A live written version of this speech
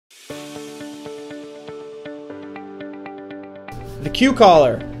The Q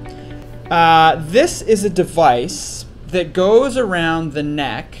collar. This is a device that goes around the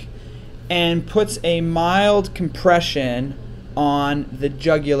neck and puts a mild compression on the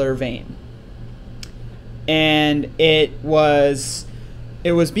jugular vein. And it was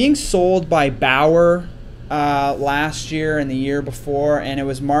being sold by Bauer last year and the year before, and it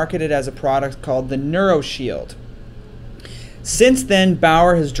was marketed as a product called the NeuroShield. Since then,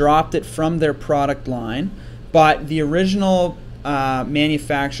 Bauer has dropped it from their product line, but the original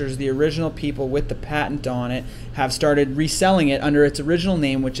manufacturers, the original people with the patent on it, have started reselling it under its original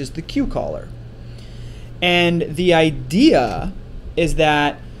name, which is the Q collar. And the idea is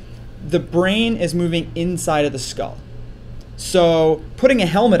that the brain is moving inside of the skull. So putting a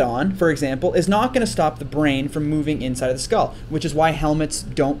helmet on, for example, is not going to stop the brain from moving inside of the skull, which is why helmets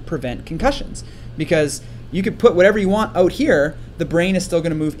don't prevent concussions. Because you could put whatever you want out here, the brain is still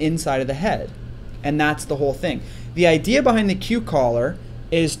going to move inside of the head. And that's the whole thing. The idea behind the Q collar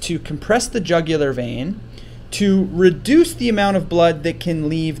is to compress the jugular vein to reduce the amount of blood that can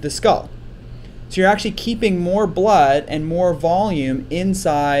leave the skull. So you're actually keeping more blood and more volume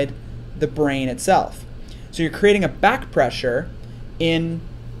inside the brain itself. So you're creating a back pressure in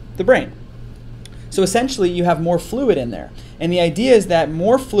the brain. So essentially you have more fluid in there. And the idea is that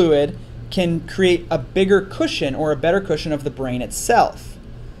more fluid can create a bigger cushion or a better cushion of the brain itself.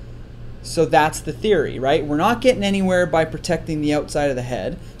 So that's the theory, right? We're not getting anywhere by protecting the outside of the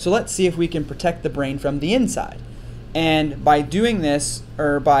head. So let's see if we can protect the brain from the inside. And by doing this,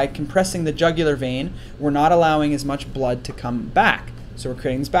 or by compressing the jugular vein, we're not allowing as much blood to come back. So we're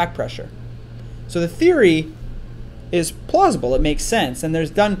creating this back pressure. So the theory is plausible. It makes sense. And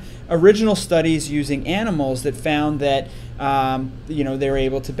there's done original studies using animals that found that they were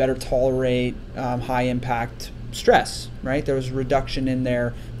able to better tolerate high impact stress, right? There was a reduction in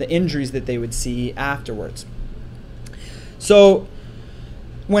the injuries that they would see afterwards. So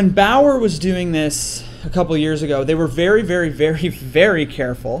when Bauer was doing this a couple years ago, they were very, very, very, very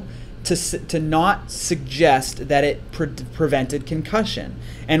careful to not suggest that it prevented concussion.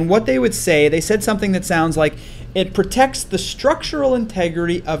 And what they would say, they said something that sounds like it protects the structural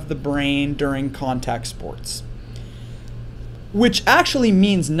integrity of the brain during contact sports, which actually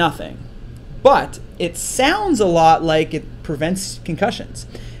means nothing. But it sounds a lot like it prevents concussions.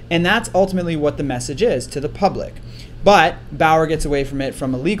 And that's ultimately what the message is to the public. But Bauer gets away from it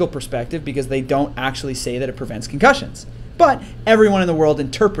from a legal perspective because they don't actually say that it prevents concussions. But everyone in the world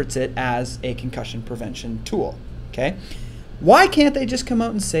interprets it as a concussion prevention tool. Okay? Why can't they just come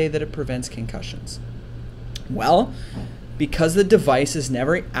out and say that it prevents concussions? Well, because the device has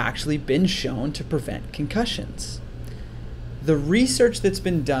never actually been shown to prevent concussions. The research that's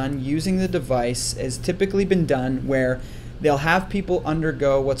been done using the device has typically been done where they'll have people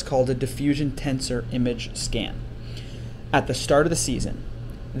undergo what's called a diffusion tensor image scan at the start of the season.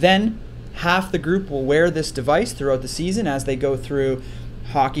 Then half the group will wear this device throughout the season as they go through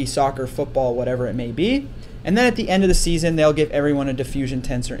hockey, soccer, football, whatever it may be. And then at the end of the season, they'll give everyone a diffusion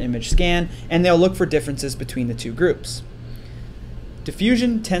tensor image scan, and they'll look for differences between the two groups.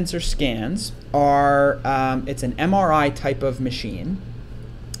 Diffusion tensor scans are, it's an MRI type of machine,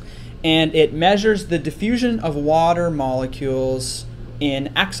 and it measures the diffusion of water molecules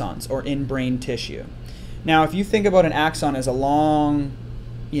in axons or in brain tissue. Now, if you think about an axon as a long,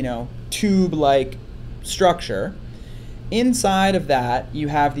 tube-like structure, inside of that you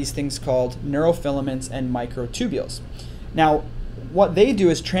have these things called neurofilaments and microtubules. Now, what they do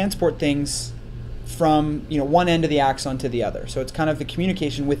is transport things from one end of the axon to the other. So it's kind of the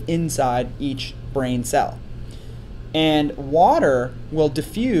communication with inside each brain cell. And water will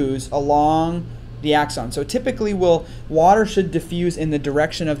diffuse along the axon. So typically water should diffuse in the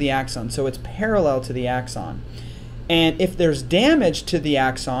direction of the axon, so it's parallel to the axon. And if there's damage to the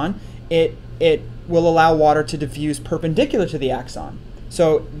axon, it will allow water to diffuse perpendicular to the axon.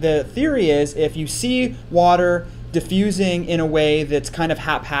 So the theory is if you see water diffusing in a way that's kind of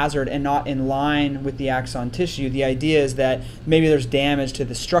haphazard and not in line with the axon tissue, the idea is that maybe there's damage to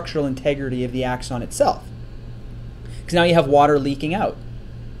the structural integrity of the axon itself. Because now you have water leaking out.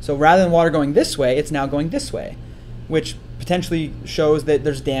 So rather than water going this way, it's now going this way, which potentially shows that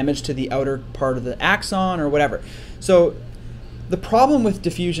there's damage to the outer part of the axon or whatever. So the problem with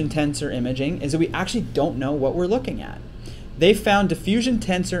diffusion tensor imaging is that we actually don't know what we're looking at. They found diffusion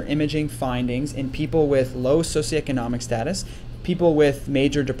tensor imaging findings in people with low socioeconomic status, people with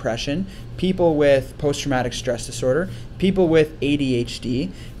major depression, people with post-traumatic stress disorder, people with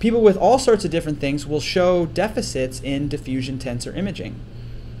ADHD, people with all sorts of different things will show deficits in diffusion tensor imaging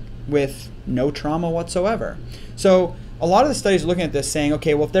with no trauma whatsoever. So a lot of the studies are looking at this saying,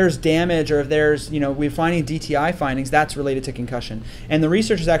 okay, well, if there's damage or if there's, we're finding DTI findings, that's related to concussion. And the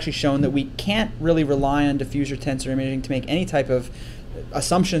research has actually shown that we can't really rely on diffuser tensor imaging to make any type of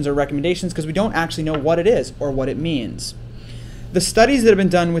assumptions or recommendations because we don't actually know what it is or what it means. The studies that have been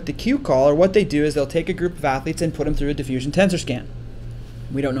done with the Q collar, what they do is they'll take a group of athletes and put them through a diffusion tensor scan.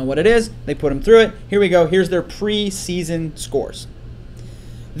 We don't know what it is. They put them through it. Here we go. Here's their pre-season scores.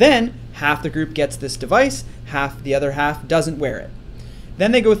 Then half the group gets this device, the other half doesn't wear it.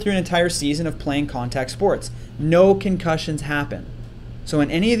 Then they go through an entire season of playing contact sports. No concussions happen. So in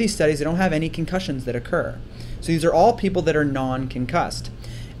any of these studies, they don't have any concussions that occur. So these are all people that are non-concussed.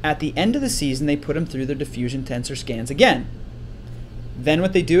 At the end of the season, they put them through their diffusion tensor scans again. Then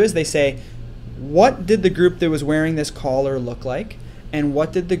what they do is they say, what did the group that was wearing this collar look like? And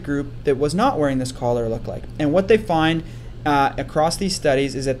what did the group that was not wearing this collar look like? And what they find across these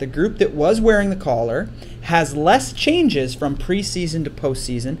studies is that the group that was wearing the collar has less changes from preseason to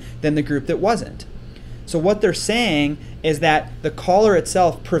postseason than the group that wasn't. So what they're saying is that the collar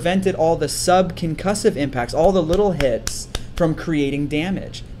itself prevented all the subconcussive impacts, all the little hits, from creating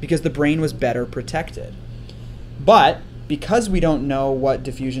damage because the brain was better protected. But because we don't know what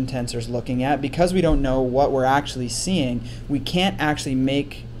diffusion tensor is looking at, because we don't know what we're actually seeing, we can't actually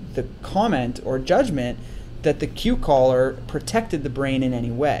make the comment or judgment that the Q collar protected the brain in any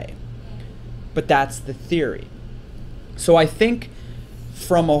way. But that's the theory. So I think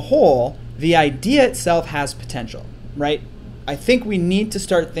from a whole, the idea itself has potential, right? I think we need to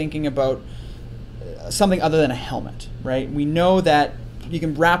start thinking about something other than a helmet, right? We know that you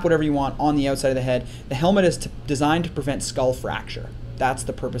can wrap whatever you want on the outside of the head. The helmet is designed to prevent skull fracture. That's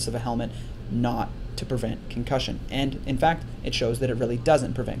the purpose of a helmet, not to prevent concussion. And in fact, it shows that it really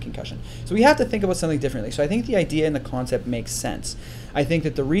doesn't prevent concussion. So we have to think about something differently. So I think the idea and the concept makes sense. I think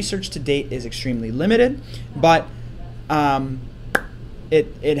that the research to date is extremely limited, but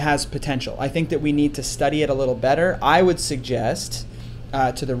it has potential. I think that we need to study it a little better. I would suggest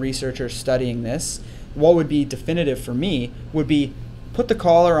to the researchers studying this, what would be definitive for me would be put the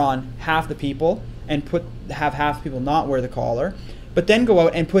collar on half the people and have half the people not wear the collar, but then go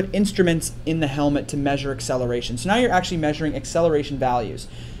out and put instruments in the helmet to measure acceleration. So now you're actually measuring acceleration values.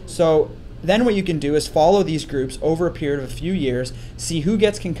 So then what you can do is follow these groups over a period of a few years, see who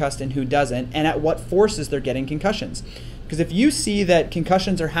gets concussed and who doesn't, and at what forces they're getting concussions. Because if you see that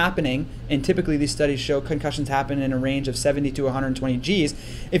concussions are happening, and typically these studies show concussions happen in a range of 70 to 120 Gs,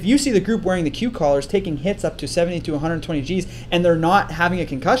 if you see the group wearing the Q collars taking hits up to 70 to 120 Gs and they're not having a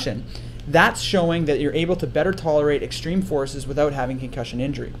concussion, that's showing that you're able to better tolerate extreme forces without having concussion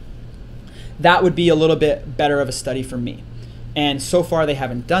injury. That would be a little bit better of a study for me. And so far they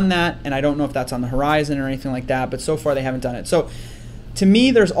haven't done that, and I don't know if that's on the horizon or anything like that, but so far they haven't done it. So to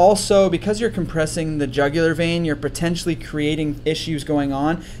me, there's also, because you're compressing the jugular vein, you're potentially creating issues going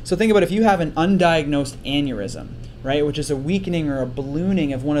on. So think about if you have an undiagnosed aneurysm, right, which is a weakening or a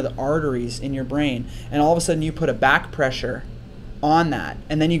ballooning of one of the arteries in your brain, and all of a sudden you put a back pressure on that,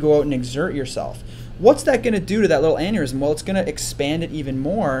 and then you go out and exert yourself. What's that going to do to that little aneurysm? Well, it's going to expand it even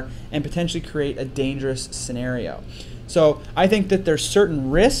more and potentially create a dangerous scenario. So I think that there's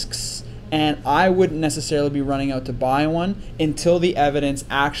certain risks, and I wouldn't necessarily be running out to buy one until the evidence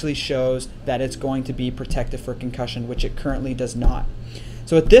actually shows that it's going to be protective for concussion, which it currently does not.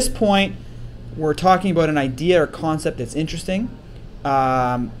 So at this point, we're talking about an idea or concept that's interesting,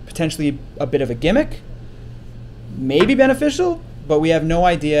 potentially a bit of a gimmick, maybe beneficial, but we have no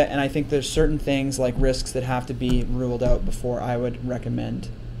idea, and I think there's certain things like risks that have to be ruled out before I would recommend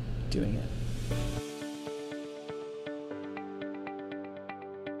doing it.